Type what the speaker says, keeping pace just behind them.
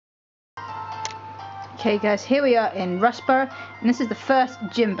Okay guys, here we are in Rustboro, and this is the first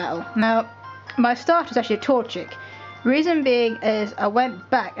gym battle. Now, my start was actually a Torchic. Reason being is I went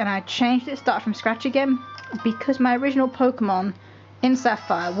back and I changed it, started from scratch again, because my original Pokemon in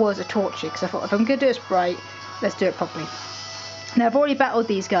Sapphire was a Torchic. So I thought, if I'm going to do this right, let's do it properly. Now, I've already battled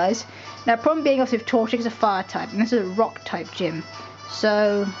these guys. Now, problem being obviously Torchic is a fire type, and this is a rock type gym.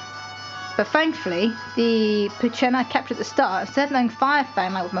 So, but thankfully, the Puchena I captured at the start, instead of knowing Fire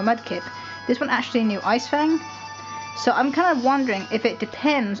Fang like with my Mudkip, this one actually knew Ice Fang. So I'm kind of wondering if it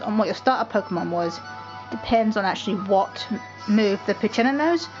depends on what your starter Pokemon was. Depends on actually what move the Puchena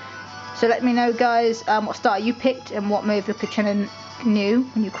knows. So let me know, guys, what starter you picked and what move the Puchena knew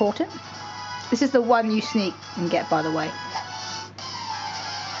when you caught it. This is the one you sneak and get, by the way.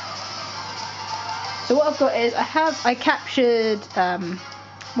 So what I've got is I captured I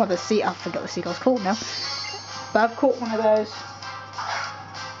forgot the seagull's called now, but I've caught one of those.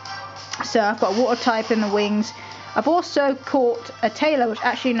 So I've got a water type in the wings. I've also caught a Tailor which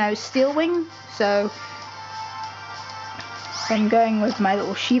actually knows Steel Wing. So I'm going with my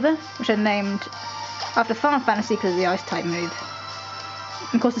little Shiva, which I named after Final Fantasy because of the ice type move.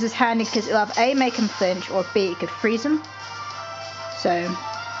 And of course this is handy because it'll have A, make him flinch, or B, it could freeze him. So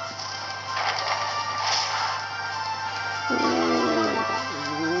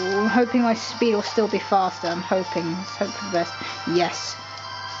I'm hoping my speed will still be faster. I'm hoping. Let's hope for the best. Yes.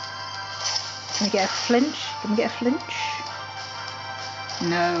 Can we get a flinch? Can we get a flinch?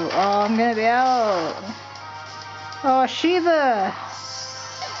 No. Oh, I'm gonna be out. Oh, Shiva.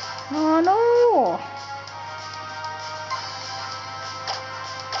 Oh no.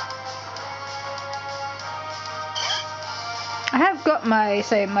 I have got my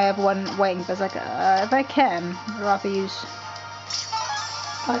other one waiting, but it's like if I can, I'd rather use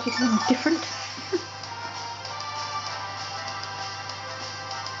something different.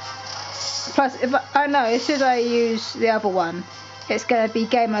 Plus, as soon as I use the other one, it's going to be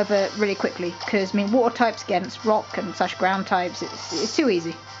game over really quickly. Because, I mean, water types against rock and / ground types, it's too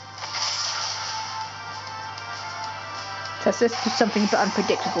easy. So it's just something a bit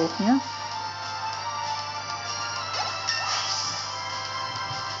unpredictable, you know?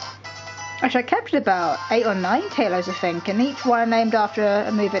 Actually, I captured about 8 or 9 Tailors, I think, and each one named after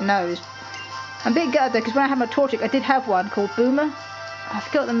a move it knows. I'm a bit gutted though, because when I had my Torchic, I did have one called Boomer. I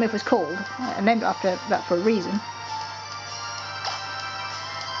forgot what the move was called. I named it after that for a reason.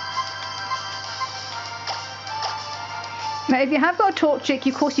 Now, if you have got a Torchic,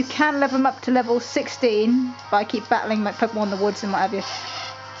 of course you can level them up to level 16 by keep battling like Pokemon in the woods and what have you.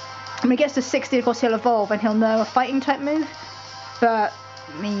 When he gets to 16, of course he'll evolve and he'll know a fighting type move. But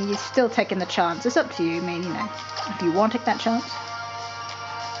I mean, you're still taking the chance. It's up to you. I mean, you know, if you want to take that chance.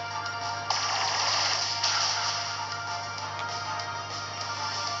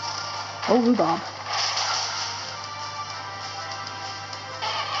 Oh, rhubarb.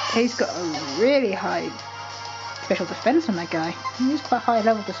 He's got a really high special defense on that guy. He's quite high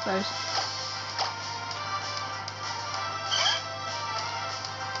level, I suppose.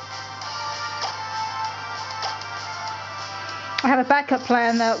 I have a backup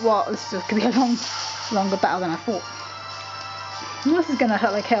plan that this is going to be a longer battle than I thought. This is going to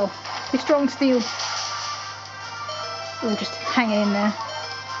hurt like hell. Be strong steel. Oh, just hanging in there.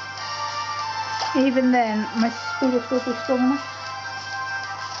 Even then, my speed will still be strong enough.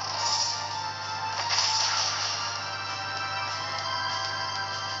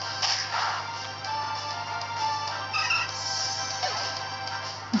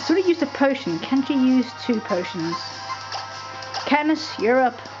 I sort of used a potion. Can't you use 2 potions? Katniss, you're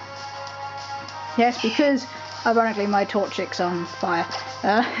up. Yes, because ironically my Torchic's on fire.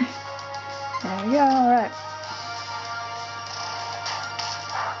 There we go, alright.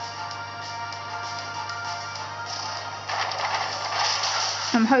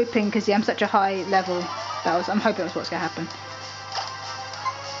 I'm hoping, because I'm such a high level, I'm hoping that's what's going to happen.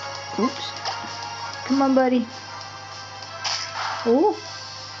 Oops. Come on, buddy. Ooh.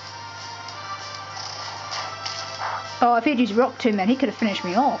 Oh, if he'd used Rock Tomb then, he could have finished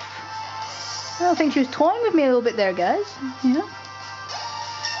me off. I don't think she was toying with me a little bit there, guys. You know?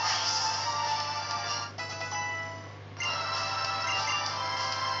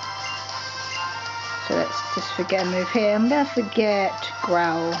 So let's just forget a move here. I'm going to forget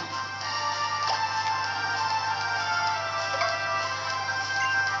Growl.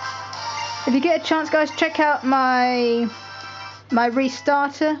 If you get a chance, guys, check out my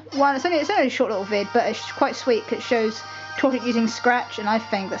restarter one. It's only a short little vid, but it's quite sweet because it shows Torchic using Scratch, and I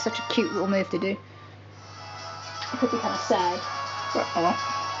think that's such a cute little move to do. It could be kind of sad, but oh well.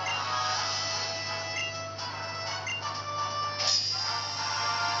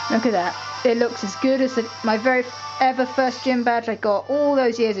 Look at that. it looks as good as my very ever first gym badge I got all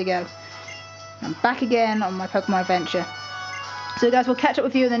those years ago. I'm back again on my Pokemon adventure. So guys, we'll catch up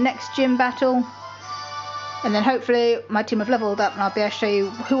with you in the next gym battle. And then hopefully my team have leveled up and I'll be able to show you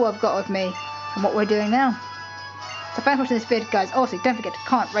who I've got with me and what we're doing now. So thanks for watching this video guys. Also, don't forget to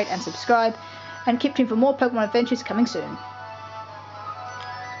comment, rate and subscribe. And keep tuned for more Pokemon adventures coming soon.